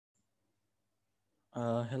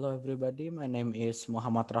Hello everybody, my name is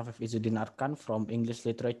Muhammad Rafif Izzuddin Arkan from English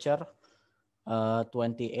Literature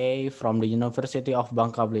 20A from the University of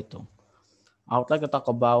Bangka Belitung. I would like to talk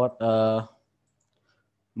about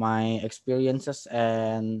my experiences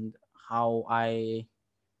and how I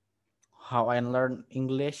learn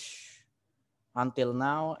English until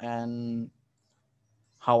now and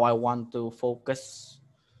how I want to focus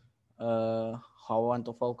uh,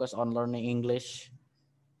 on learning English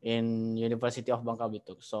in University of Bangka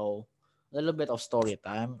Belitung. So a little bit of story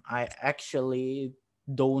time. I actually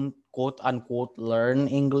don't quote unquote learn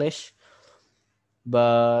English,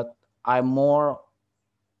 but I'm more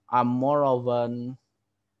I'm more of an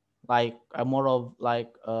I'm more of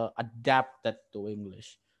adapted to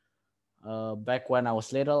English. Back when I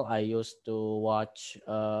was little, I used to watch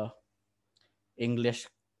English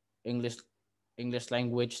English English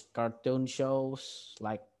language cartoon shows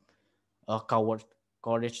like Coward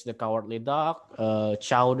Courage the Cowardly Dog,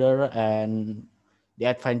 Chowder, and the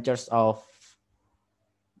adventures of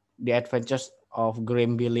the adventures of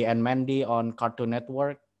Grim Billy and Mandy on Cartoon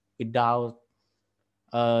Network without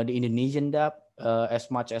the Indonesian dub. As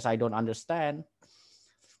much as I don't understand,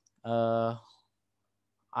 uh,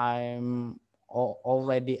 I'm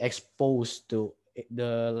already exposed to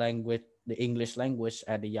the English language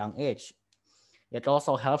at a young age. It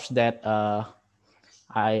also helps that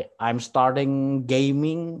I'm starting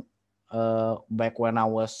gaming back when I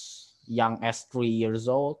was young as 3 years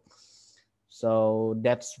old. So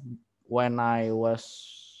that's when I was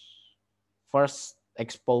first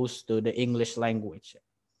exposed to the English language.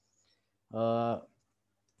 Uh,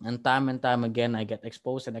 and time again, I get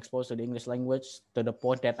exposed and exposed to the English language to the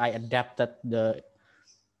point that I adapted the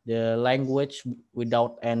language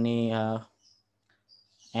without any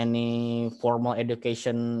formal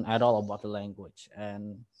education at all about the language.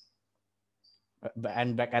 And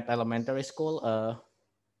back at elementary school,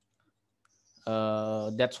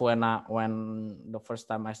 that's when the first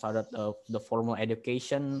time I started the formal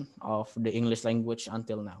education of the English language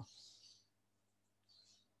until now.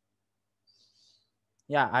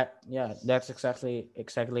 Yeah, that's exactly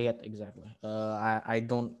it exactly.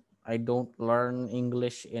 I don't learn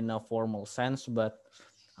English in a formal sense, but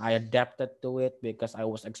I adapted to it because I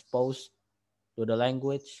was exposed to the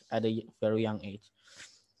language at a very young age.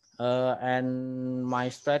 And my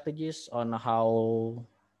strategies on how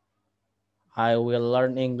I will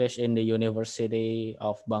learn English in the University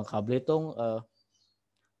of Bangka Belitung.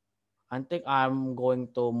 I think I'm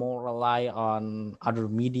going to more rely on other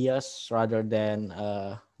medias rather than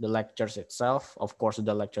the lectures itself. Of course,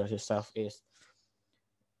 the lectures itself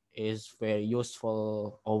is very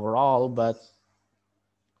useful overall, but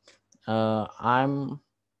uh, I'm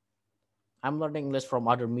I'm learning English from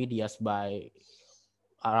other medias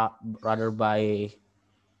uh, rather by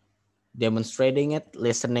demonstrating it,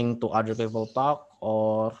 listening to other people talk,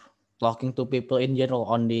 or talking to people in general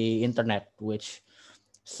on the internet, which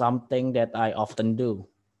something that I often do.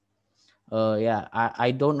 Yeah,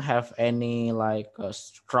 I don't have any like a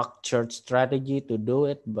structured strategy to do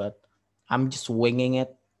it, but I'm just winging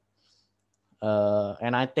it.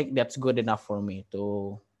 And I think that's good enough for me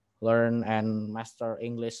to learn and master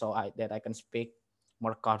English so that I can speak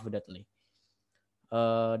more confidently.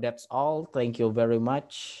 That's all. Thank you very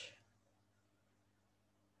much.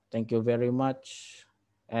 Thank you very much.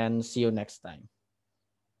 And see you next time.